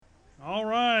All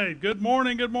right. Good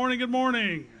morning, good morning, good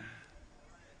morning.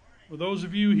 For those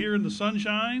of you here in the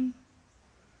sunshine,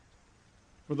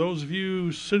 for those of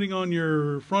you sitting on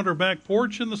your front or back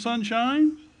porch in the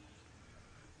sunshine,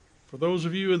 for those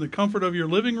of you in the comfort of your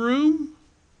living room,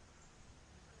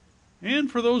 and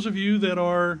for those of you that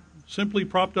are simply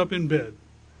propped up in bed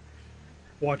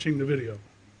watching the video.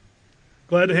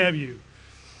 Glad to have you.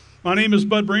 My name is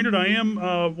Bud Brainerd. I am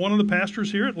one of the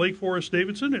pastors here at FOREST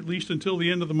Davidson, at least until the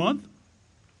end of the month.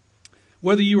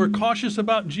 Whether you are cautious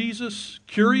about Jesus,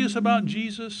 curious about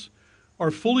Jesus, or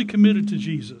fully committed to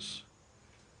Jesus,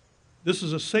 this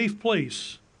is a safe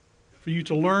place for you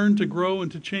to learn, to grow,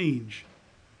 and to change.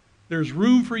 There's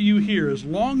room for you here. As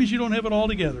long as you don't have it all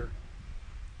together,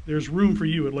 there's room for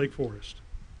you at Lake Forest.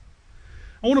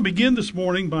 I want to begin this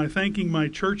morning by thanking my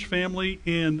church family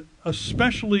and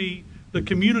especially the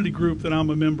community group that I'm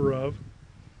a member of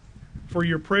for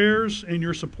your prayers and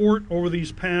your support over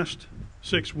these past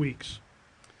 6 weeks.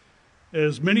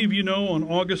 As many of you know, on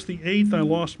August the 8th, I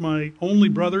lost my only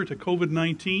brother to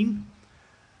COVID-19.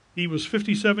 He was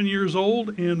 57 years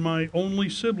old and my only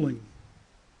sibling.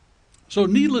 So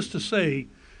needless to say,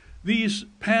 these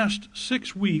past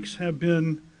 6 weeks have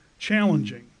been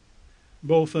challenging,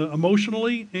 both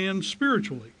emotionally and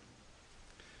spiritually.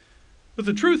 But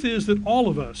the truth is that all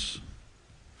of us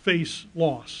face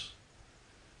loss.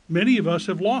 Many of us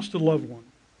have lost a loved one.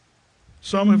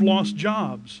 Some have lost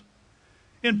jobs.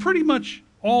 And pretty much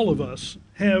all of us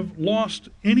have lost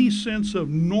any sense of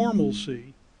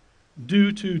normalcy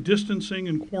due to distancing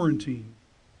and quarantine.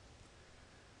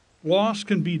 Loss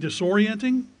can be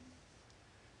disorienting,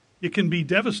 it can be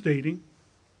devastating,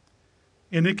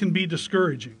 and it can be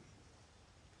discouraging.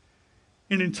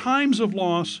 And in times of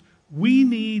loss, we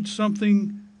need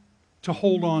something to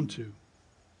hold on to.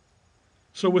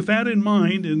 So with that in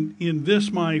mind, in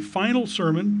this, my final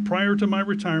sermon prior to my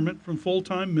retirement from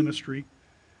full-time ministry,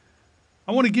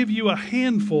 I want to give you a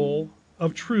handful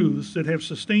of truths that have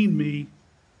sustained me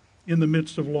in the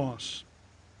midst of loss.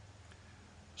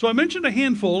 So I mentioned a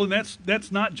handful, and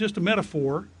that's not just a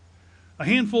metaphor. A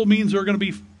handful means there are going to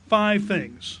be 5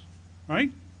 things,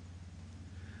 right?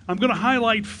 I'm going to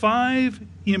highlight 5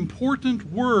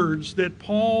 important words that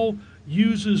Paul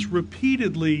uses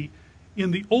repeatedly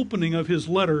in the opening of his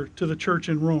letter to the church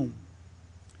in Rome.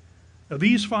 Now,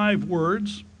 these 5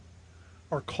 words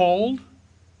are called,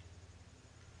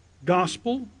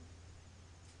 gospel,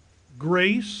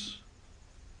 grace,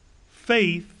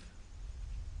 faith,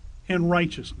 and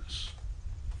righteousness.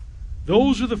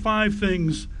 Those are the 5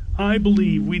 things I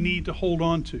believe we need to hold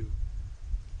on to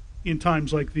in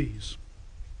times like these.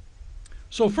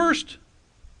 So first,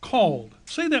 called.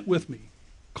 Say that with me.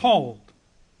 Called.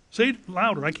 Say it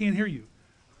louder. I can't hear you.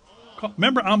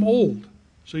 Remember, I'm old,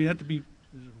 so you have to be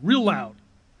real loud.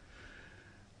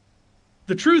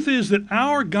 The truth is that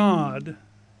our God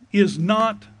is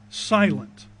not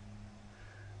silent.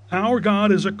 Our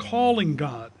God is a calling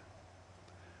God.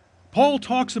 Paul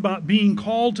talks about being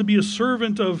called to be a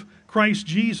servant of Christ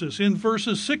Jesus. In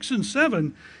verses 6 and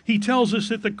 7, he tells us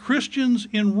that the Christians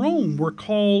in Rome were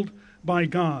called by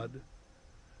God.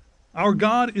 Our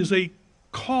God is a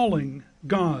calling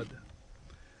God.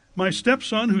 My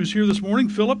stepson, who's here this morning,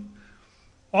 Philip,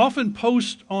 often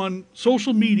posts on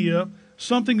social media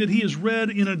something that he has read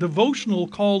in a devotional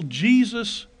called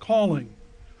Jesus Calling.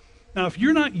 Now, if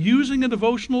you're not using a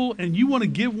devotional and you want to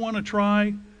give one a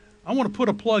try, I want to put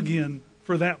a plug in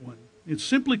for that one. It's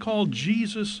simply called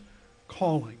Jesus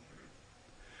Calling.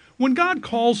 When God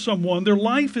calls someone, their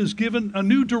life is given a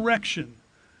new direction,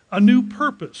 a new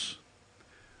purpose.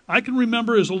 I can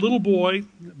remember as a little boy,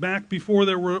 back before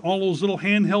there were all those little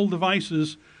handheld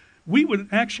devices, we would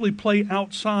actually play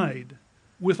outside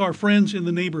with our friends in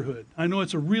the neighborhood. I know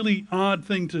it's a really odd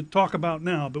thing to talk about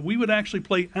now, but we would actually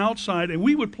play outside, and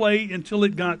we would play until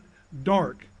it got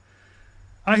dark.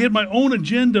 I had my own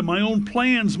agenda, my own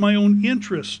plans, my own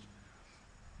interests.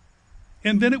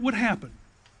 And then it would happen.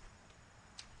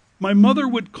 My mother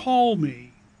would call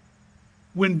me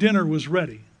when dinner was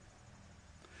ready.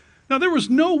 Now, there was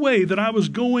no way that I was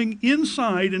going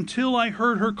inside until I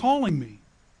heard her calling me.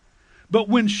 But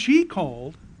when she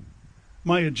called,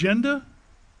 my agenda,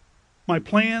 my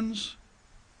plans,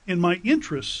 and my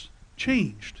interests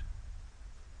changed.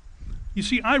 You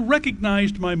see, I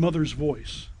recognized my mother's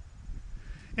voice.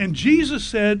 And Jesus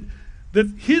said that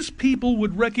his people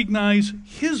would recognize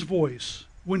his voice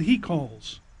when he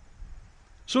calls.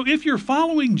 So if you're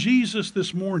following Jesus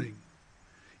this morning,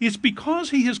 it's because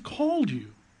he has called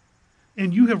you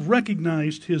and you have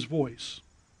recognized his voice.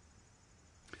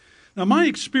 Now, my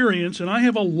experience, and I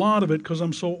have a lot of it because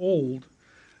I'm so old,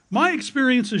 my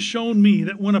experience has shown me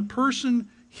that when a person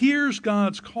hears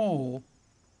God's call,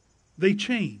 they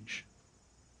change.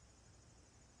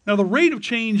 Now, the rate of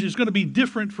change is going to be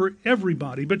different for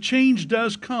everybody, but change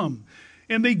does come.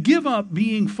 And they give up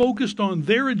being focused on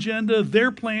their agenda,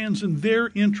 their plans, and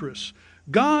their interests.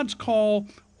 God's call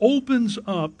opens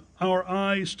up our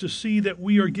eyes to see that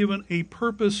we are given a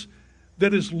purpose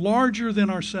that is larger than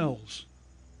ourselves.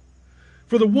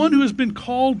 For the one who has been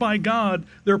called by God,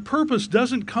 their purpose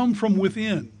doesn't come from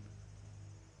within.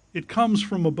 It comes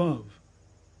from above.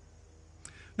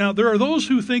 Now, there are those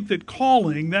who think that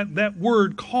calling, that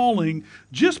word calling,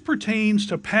 just pertains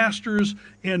to pastors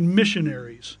and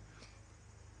missionaries.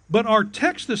 But our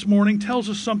text this morning tells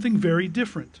us something very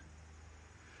different.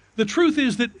 The truth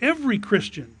is that every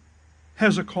Christian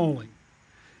has a calling.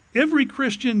 Every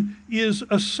Christian is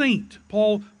a saint.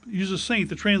 Paul uses saint.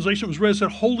 The translation was read as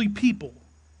holy people.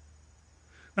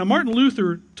 Now, Martin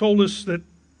Luther told us that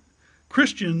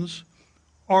Christians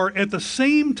are at the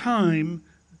same time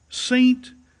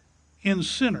saint and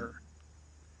sinner,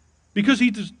 because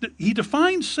he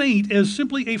defines saint as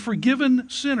simply a forgiven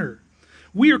sinner.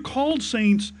 We are called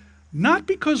saints not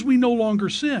because we no longer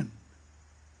sin,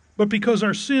 but because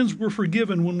our sins were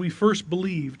forgiven when we first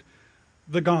believed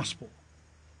the gospel.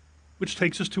 Which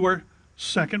takes us to our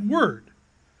second word,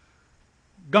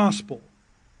 gospel.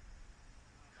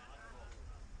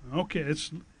 Okay, it's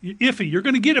iffy. You're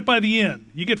going to get it by the end.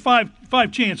 You get five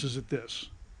chances at this.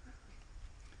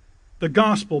 The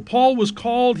gospel. Paul was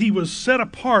called, he was set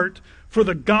apart for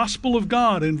the gospel of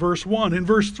God in verse 1. In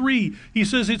verse 3, he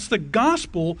says it's the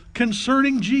gospel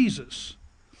concerning Jesus.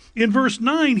 In verse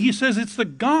 9, he says it's the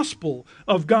gospel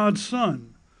of God's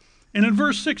Son. And in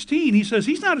verse 16, he says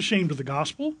he's not ashamed of the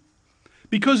gospel,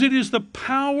 because it is the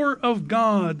power of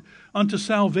God unto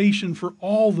salvation for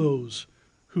all those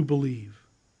who believe.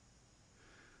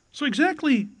 So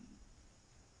exactly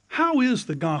how is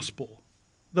the gospel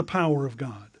the power of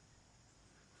God?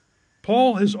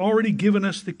 Paul has already given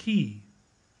us the key.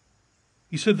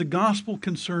 He said the gospel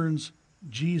concerns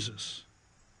Jesus.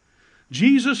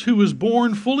 Jesus, who was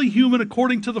born fully human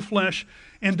according to the flesh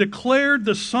and declared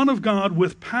the Son of God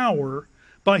with power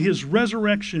by his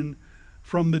resurrection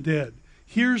from the dead.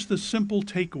 Here's the simple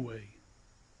takeaway.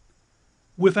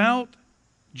 Without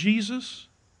Jesus,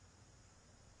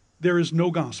 there is no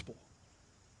gospel.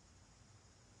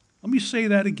 Let me say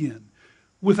that again.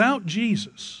 Without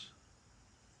Jesus,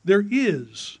 there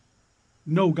is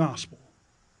no gospel.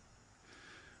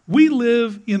 We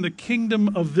live in the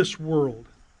kingdom of this world.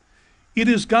 It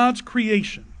is God's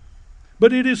creation,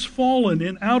 but it is fallen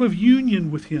and out of union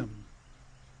with Him.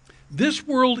 This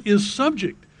world is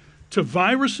subject to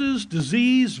viruses,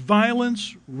 disease,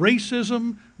 violence,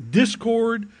 racism,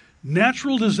 discord,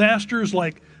 natural disasters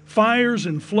like fires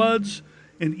and floods,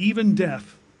 and even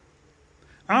death.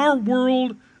 Our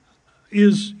world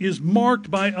is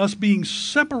marked by us being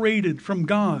separated from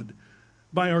God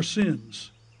by our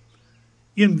sins.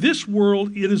 In this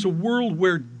world, it is a world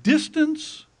where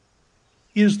distance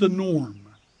is the norm.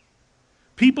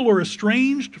 People are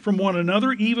estranged from one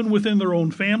another, even within their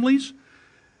own families.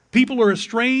 People are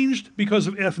estranged because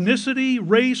of ethnicity,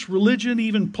 race, religion,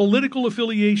 even political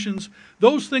affiliations.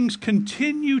 Those things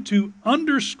continue to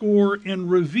underscore and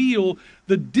reveal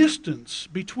the distance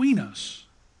between us.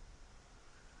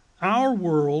 Our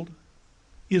world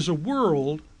is a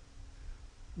world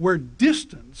where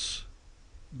distance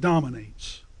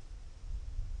dominates.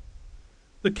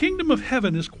 The kingdom of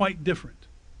heaven is quite different.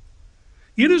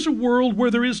 It is a world where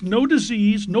there is no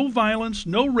disease, no violence,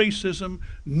 no racism,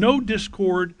 no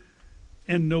discord,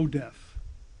 and no death.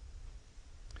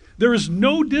 There is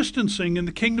no distancing in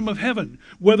the kingdom of heaven,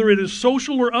 whether it is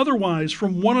social or otherwise,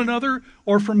 from one another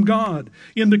or from God.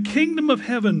 In the kingdom of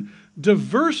heaven,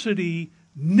 diversity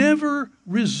never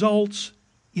results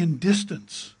in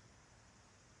distance.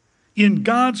 In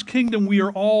God's kingdom, we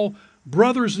are all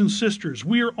brothers and sisters.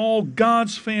 We are all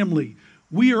God's family.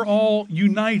 We are all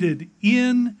united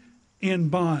in and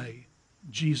by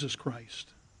Jesus Christ.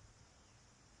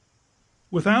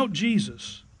 Without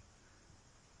Jesus,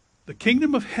 the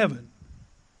kingdom of heaven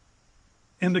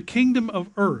and the kingdom of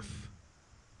earth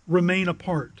remain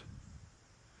apart.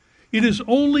 It is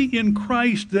only in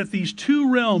Christ that these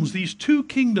two realms, these two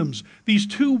kingdoms, these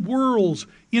two worlds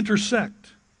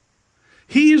intersect.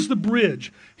 He is the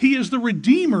bridge. He is the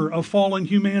redeemer of fallen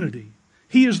humanity.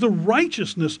 He is the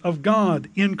righteousness of God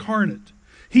incarnate.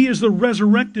 He is the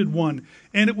resurrected one,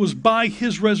 and it was by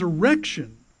his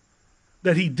resurrection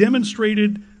that he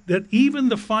demonstrated that even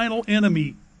the final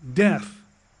enemy, death,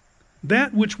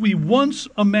 that which we once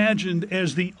imagined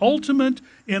as the ultimate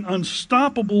and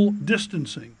unstoppable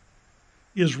distancing,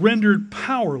 is rendered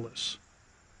powerless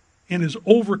and is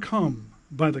overcome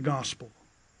by the gospel.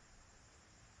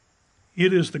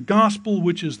 It is the gospel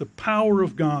which is the power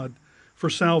of God for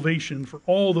salvation for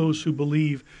all those who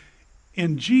believe.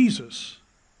 And Jesus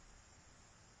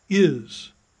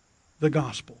is the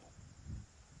gospel.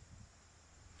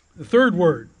 The third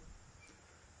word,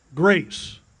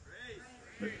 grace.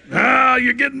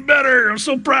 You're getting better. I'm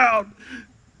so proud.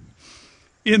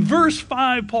 In verse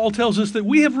 5, Paul tells us that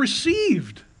we have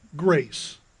received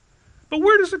grace. But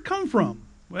where does it come from?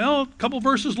 Well, a couple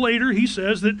verses later, he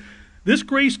says that this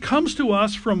grace comes to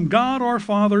us from God our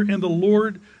Father and the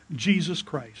Lord Jesus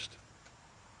Christ.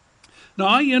 Now,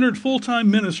 I entered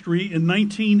full-time ministry in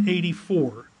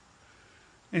 1984,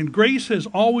 and grace has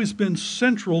always been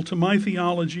central to my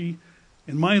theology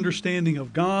and my understanding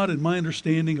of God and my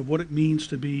understanding of what it means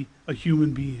to be a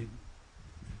human being.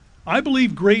 I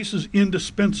believe grace is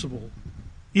indispensable.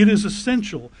 It is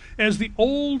essential. As the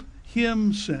old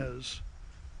hymn says,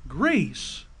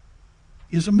 grace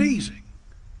is amazing.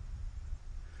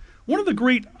 One of the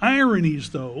great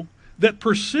ironies, though, that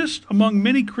persist among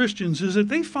many Christians is that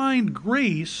they find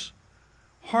grace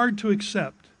hard to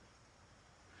accept.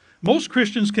 Most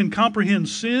Christians can comprehend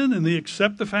sin and they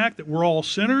accept the fact that we're all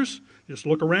sinners. Just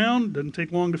look around, doesn't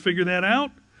take long to figure that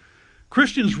out.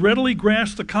 Christians readily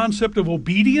grasp the concept of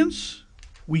obedience.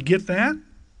 We get that.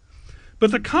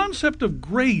 But the concept of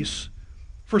grace,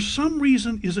 for some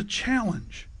reason, is a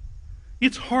challenge.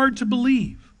 It's hard to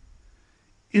believe.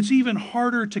 It's even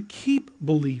harder to keep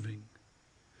believing.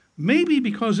 Maybe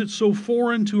because it's so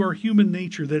foreign to our human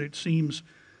nature that it seems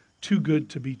too good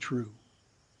to be true.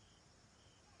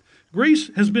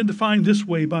 Grace has been defined this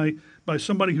way by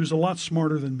somebody who's a lot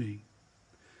smarter than me.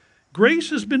 Grace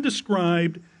has been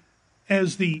described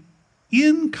as the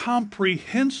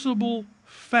incomprehensible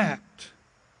fact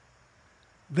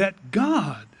that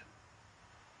God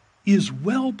is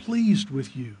well pleased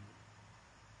with you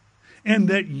and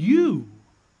that you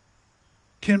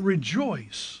can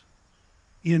rejoice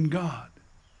in God.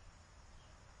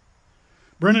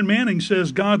 Brennan Manning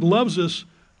says God loves us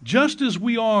just as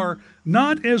we are,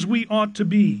 not as we ought to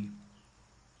be,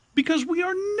 because we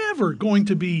are never going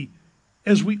to be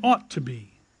as we ought to be.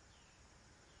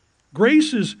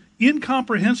 Grace is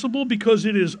incomprehensible because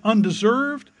it is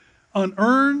undeserved,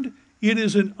 unearned. It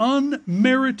is an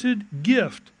unmerited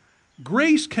gift.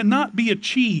 Grace cannot be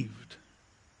achieved.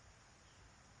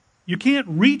 You can't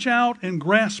reach out and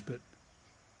grasp it.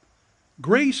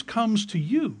 Grace comes to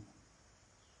you.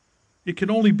 It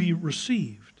can only be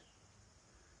received.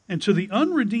 And to the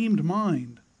unredeemed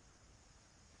mind,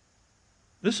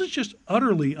 this is just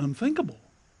utterly unthinkable.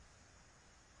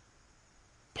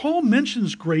 Paul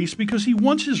mentions grace because he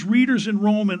wants his readers in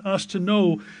Rome and us to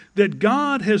know that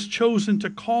God has chosen to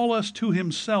call us to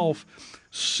himself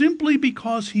simply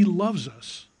because he loves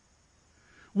us.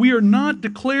 We are not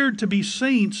declared to be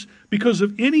saints because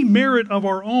of any merit of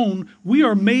our own. We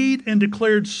are made and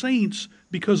declared saints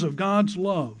because of God's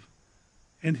love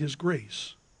and his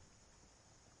grace.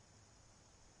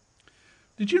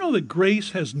 Did you know that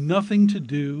grace has nothing to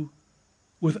do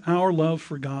with our love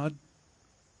for God?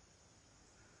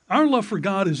 Our love for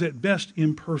God is at best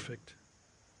imperfect.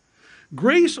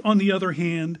 Grace, on the other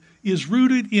hand, is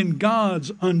rooted in God's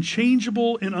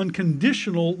unchangeable and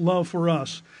unconditional love for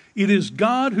us. It is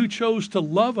God who chose to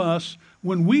love us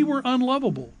when we were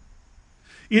unlovable.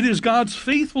 It is God's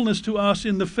faithfulness to us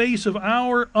in the face of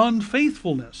our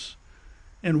unfaithfulness.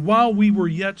 And while we were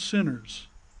yet sinners,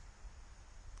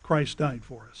 Christ died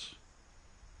for us.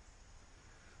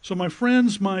 So my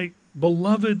friends, my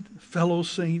beloved fellow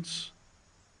saints,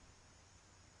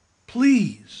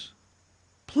 please,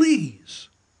 please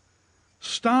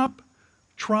stop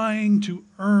trying to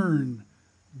earn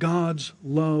God's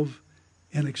love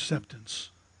and acceptance.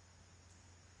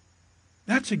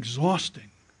 That's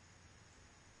exhausting.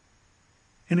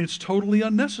 And it's totally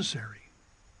unnecessary.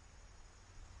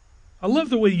 I love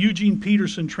the way Eugene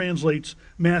Peterson translates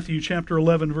Matthew chapter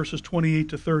 11, verses 28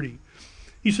 to 30.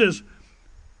 He says,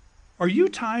 "Are you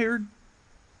tired?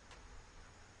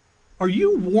 Are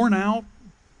you worn out?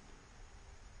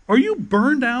 Are you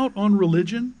burned out on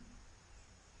religion?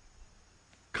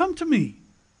 Come to me.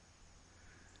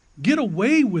 Get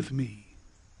away with me,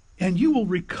 and you will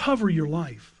recover your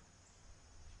life.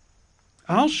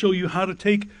 I'll show you how to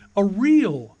take a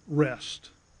real rest.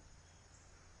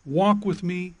 Walk with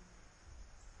me,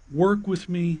 work with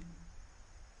me,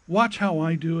 watch how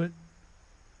I do it.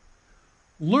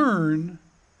 Learn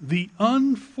the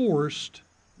unforced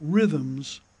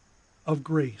rhythms of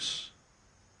grace.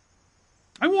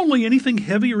 I won't lay anything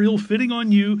heavy or ill-fitting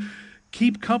on you.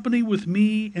 Keep company with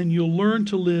me, and you'll learn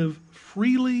to live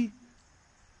freely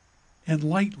and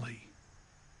lightly.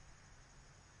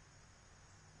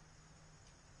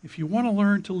 if you want to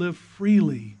learn to live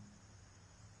freely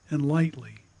and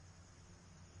lightly,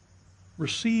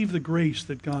 receive the grace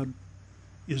that God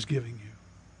is giving you.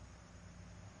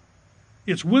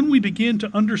 It's when we begin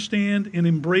to understand and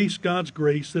embrace God's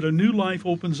grace that a new life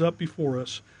opens up before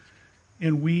us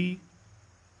and we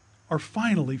are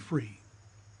finally free.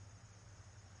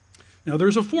 Now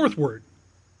there's a fourth word.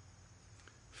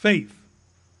 Faith.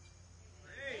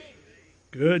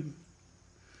 Good.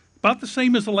 About the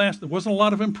same as the last. There wasn't a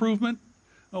lot of improvement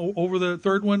over the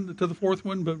third one to the fourth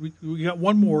one, but we got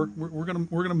one more. We're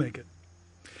gonna make it.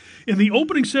 In the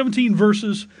opening 17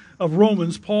 verses of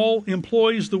Romans, Paul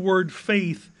employs the word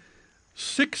faith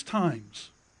 6 times.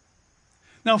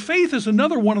 Now, faith is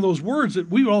another one of those words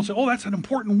that we all say, oh, that's an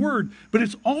important word, but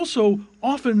it's also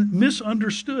often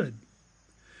misunderstood.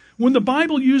 When the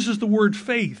Bible uses the word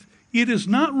faith, it is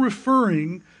not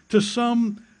referring to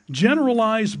some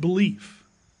generalized belief.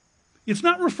 It's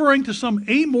not referring to some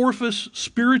amorphous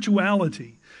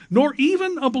spirituality, nor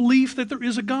even a belief that there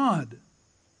is a God.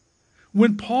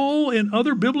 When Paul and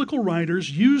other biblical writers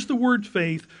use the word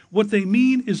faith, what they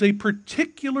mean is a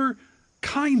particular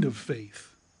kind of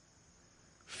faith.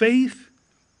 Faith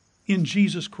in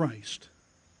Jesus Christ.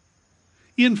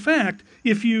 In fact,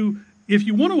 if you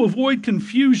want to avoid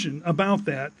confusion about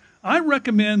that, I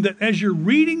recommend that as you're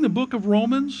reading the book of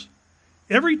Romans,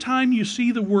 every time you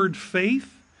see the word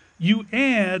faith, you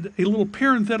add a little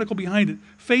parenthetical behind it,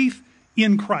 faith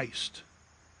in Christ.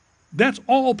 That's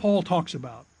all Paul talks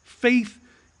about. Faith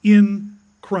in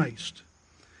Christ.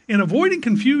 And avoiding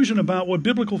confusion about what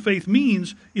biblical faith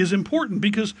means is important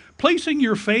because placing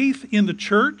your faith in the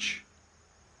church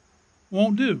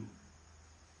won't do.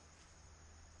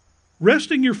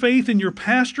 Resting your faith in your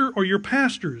pastor or your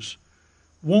pastors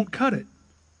won't cut it.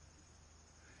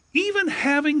 Even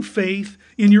having faith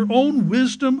in your own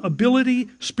wisdom, ability,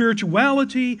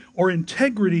 spirituality, or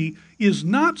integrity is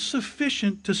not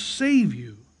sufficient to save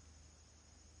you.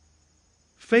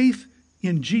 Faith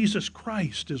in Jesus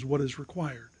Christ is what is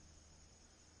required.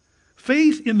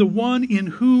 Faith in the one in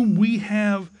whom we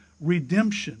have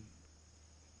redemption,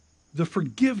 the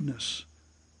forgiveness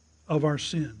of our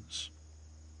sins.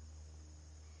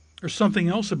 There's something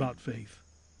else about faith.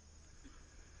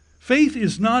 Faith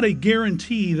is not a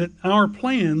guarantee that our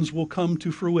plans will come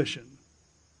to fruition.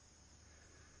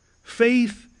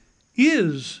 Faith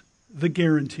is the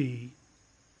guarantee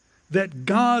that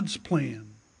God's plan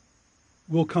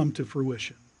will come to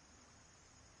fruition.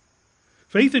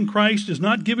 Faith in Christ is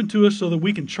not given to us so that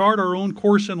we can chart our own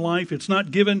course in life. It's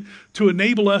not given to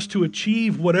enable us to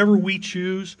achieve whatever we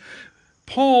choose.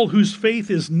 Paul, whose faith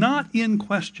is not in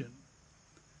question,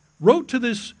 wrote to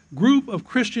this group of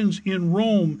Christians in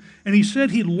Rome, and he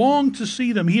said he longed to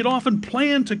see them. He had often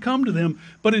planned to come to them,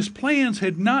 but his plans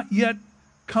had not yet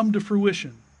come to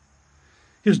fruition.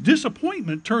 His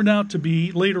disappointment turned out to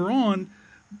be, later on,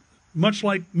 much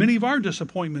like many of our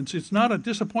disappointments. It's not a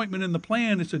disappointment in the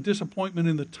plan, it's a disappointment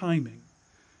in the timing.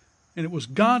 And it was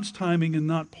God's timing and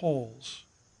not Paul's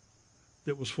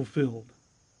that was fulfilled.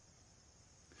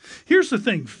 Here's the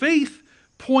thing, faith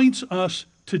points us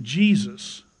to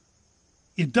Jesus.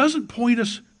 It doesn't point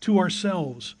us to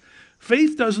ourselves.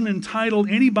 Faith doesn't entitle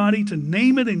anybody to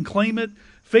name it and claim it.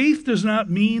 Faith does not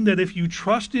mean that if you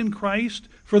trust in Christ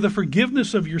for the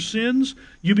forgiveness of your sins,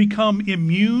 you become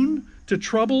immune to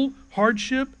trouble,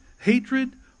 hardship,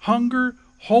 hatred, hunger,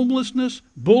 homelessness,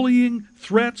 bullying,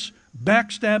 threats,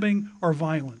 backstabbing, or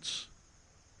violence.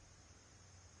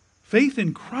 Faith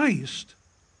in Christ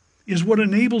is what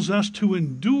enables us to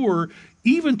endure,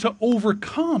 even to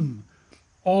overcome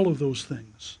all of those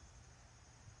things.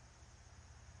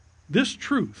 This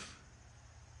truth,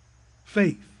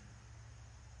 faith,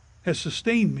 has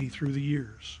sustained me through the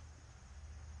years.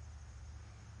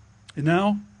 And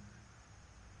now,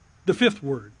 the fifth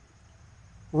word,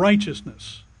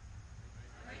 righteousness.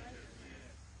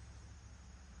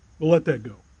 We'll let that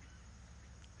go.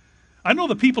 I know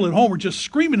the people at home are just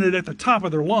screaming it at the top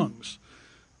of their lungs.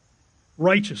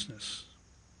 Righteousness.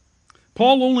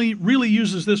 Paul only really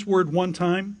uses this word one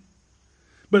time,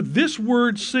 but this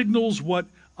word signals what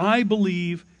I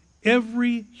believe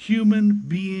every human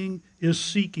being is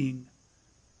seeking,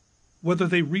 whether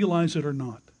they realize it or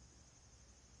not.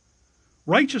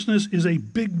 Righteousness is a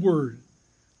big word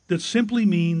that simply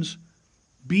means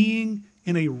being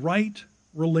in a right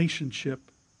relationship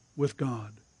with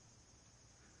God.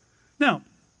 Now,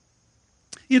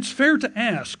 it's fair to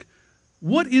ask,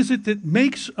 what is it that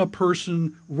makes a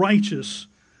person righteous?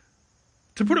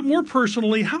 To put it more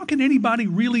personally, how can anybody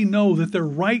really know that they're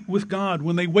right with God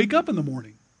when they wake up in the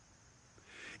morning?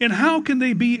 And how can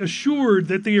they be assured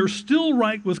that they are still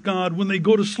right with God when they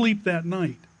go to sleep that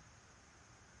night?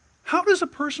 How does a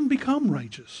person become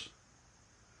righteous?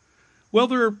 Well,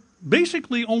 there are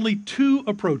basically only two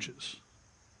approaches.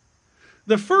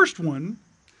 The first one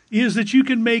is that you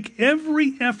can make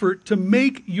every effort to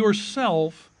make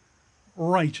yourself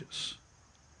righteous.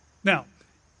 Now,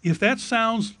 if that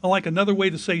sounds like another way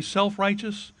to say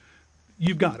self-righteous,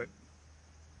 you've got it.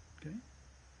 Okay?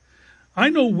 I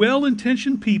know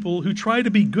well-intentioned people who try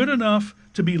to be good enough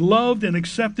to be loved and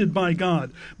accepted by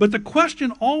God, but the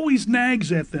question always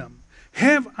nags at them.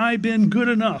 Have I been good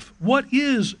enough? What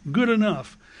is good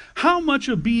enough? How much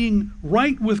of being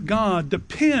right with God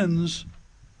depends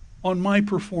on my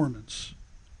performance?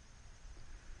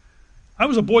 I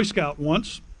was a Boy Scout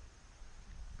once,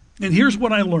 and here's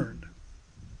what I learned.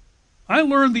 I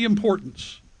learned the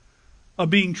importance of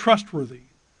being trustworthy,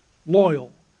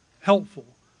 loyal, helpful,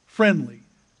 friendly,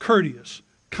 courteous,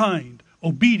 kind,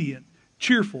 obedient,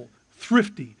 cheerful,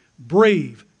 thrifty,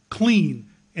 brave, clean,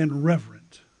 and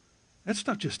reverent. That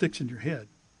stuff just sticks in your head.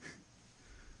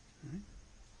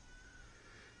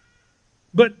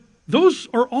 But those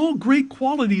are all great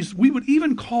qualities. We would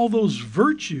even call those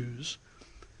virtues.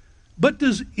 But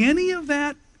does any of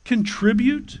that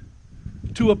contribute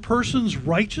to a person's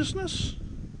righteousness?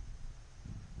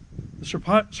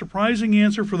 The surprising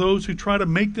answer for those who try to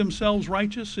make themselves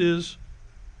righteous is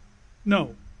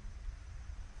no.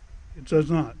 It does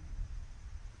not.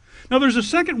 Now, there's a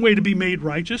second way to be made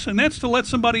righteous, and that's to let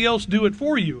somebody else do it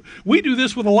for you. We do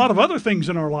this with a lot of other things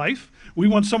in our life. We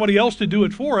want somebody else to do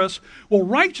it for us. Well,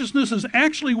 righteousness is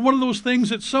actually one of those things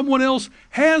that someone else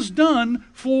has done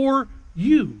for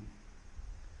you.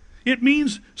 It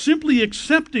means simply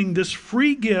accepting this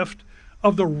free gift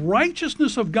of the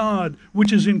righteousness of God,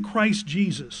 which is in Christ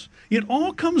Jesus. It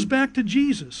all comes back to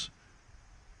Jesus.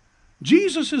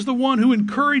 Jesus is the one who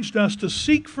encouraged us to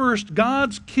seek first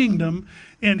God's kingdom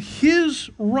and His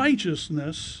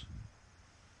righteousness.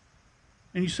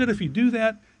 And He said if you do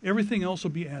that, everything else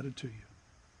will be added to you.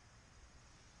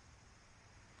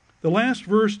 The last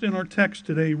verse in our text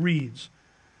today reads,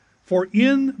 "For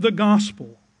in the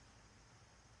gospel,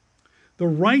 the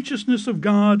righteousness of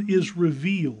God is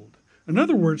revealed." In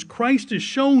other words, Christ is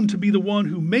shown to be the one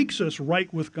who makes us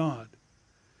right with God.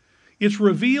 It's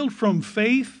revealed from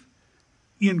faith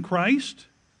in Christ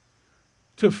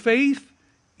to faith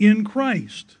in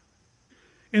Christ.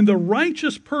 And the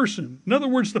righteous person, in other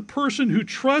words, the person who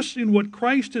trusts in what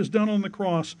Christ has done on the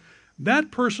cross, that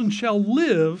person shall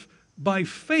live by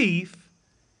faith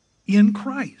in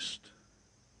Christ.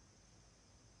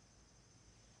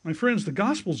 My friends, the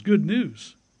gospel is good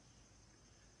news.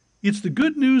 It's the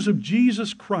good news of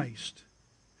Jesus Christ.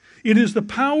 It is the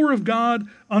power of God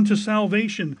unto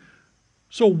salvation.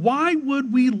 So why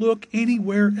would we look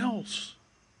anywhere else?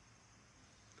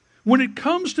 When it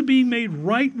comes to being made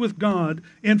right with God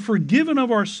and forgiven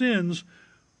of our sins,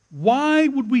 why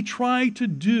would we try to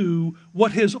do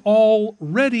what has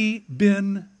already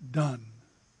been done?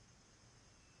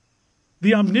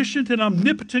 The omniscient and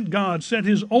omnipotent God sent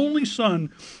His only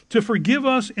Son to forgive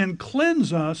us and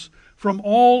cleanse us from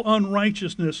all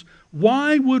unrighteousness.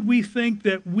 Why would we think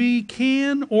that we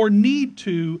can or need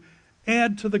to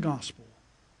add to the gospel?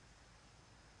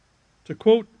 To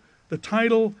quote the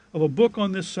title of a book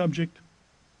on this subject,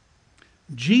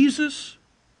 Jesus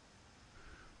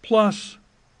plus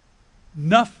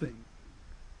nothing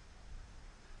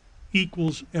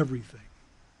equals everything.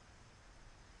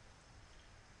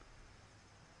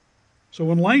 So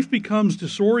when life becomes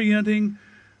disorienting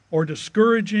or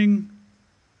discouraging,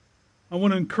 I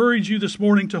want to encourage you this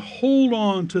morning to hold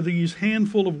on to these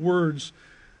handful of words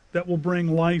that will bring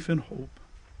life and hope.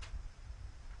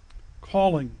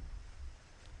 Calling.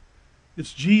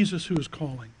 It's Jesus who is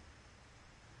calling.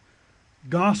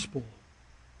 Gospel.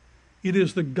 It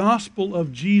is the gospel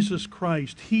of Jesus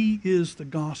Christ. He is the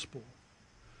gospel.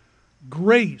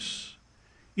 Grace.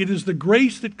 It is the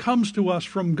grace that comes to us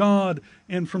from God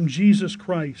and from Jesus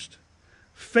Christ.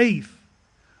 Faith.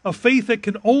 A faith that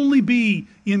can only be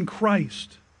in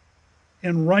Christ.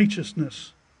 And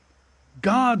righteousness.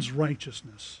 God's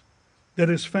righteousness that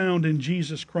is found in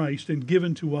Jesus Christ and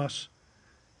given to us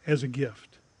as a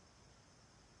gift.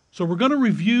 So we're going to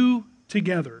review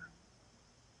together.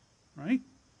 Right?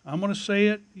 I'm going to say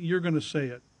it. You're going to say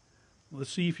it. Let's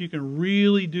see if you can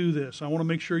really do this. I want to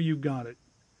make sure you've got it.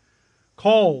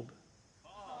 Called.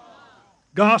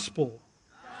 Gospel.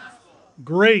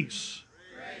 Grace.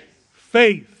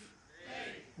 Faith.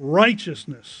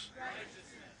 Righteousness.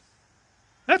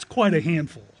 That's quite a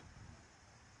handful.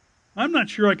 I'm not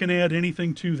sure I can add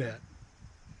anything to that.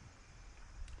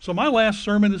 So my last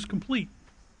sermon is complete.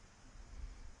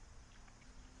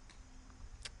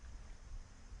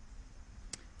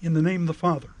 In the name of the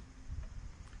Father,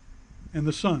 and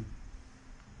the Son,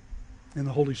 and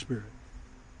the Holy Spirit.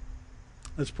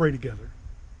 Let's pray together.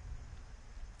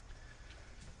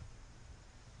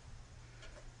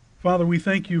 Father, we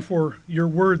thank you for your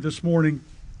word this morning.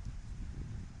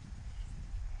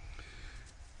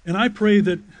 And I pray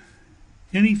that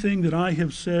anything that I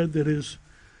have said that is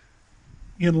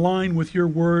in line with your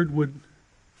word would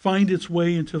find its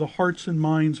way into the hearts and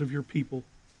minds of your people.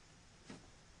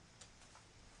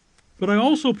 But I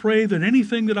also pray that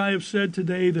anything that I have said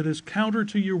today that is counter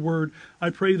to your word,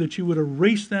 I pray that you would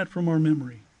erase that from our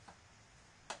memory.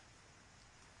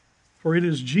 For it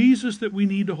is Jesus that we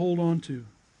need to hold on to.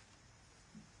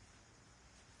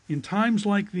 In times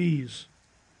like these,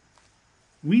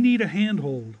 we need a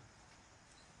handhold.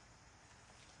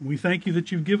 We thank you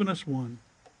that you've given us one.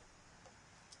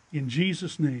 In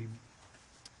Jesus' name,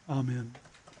 amen.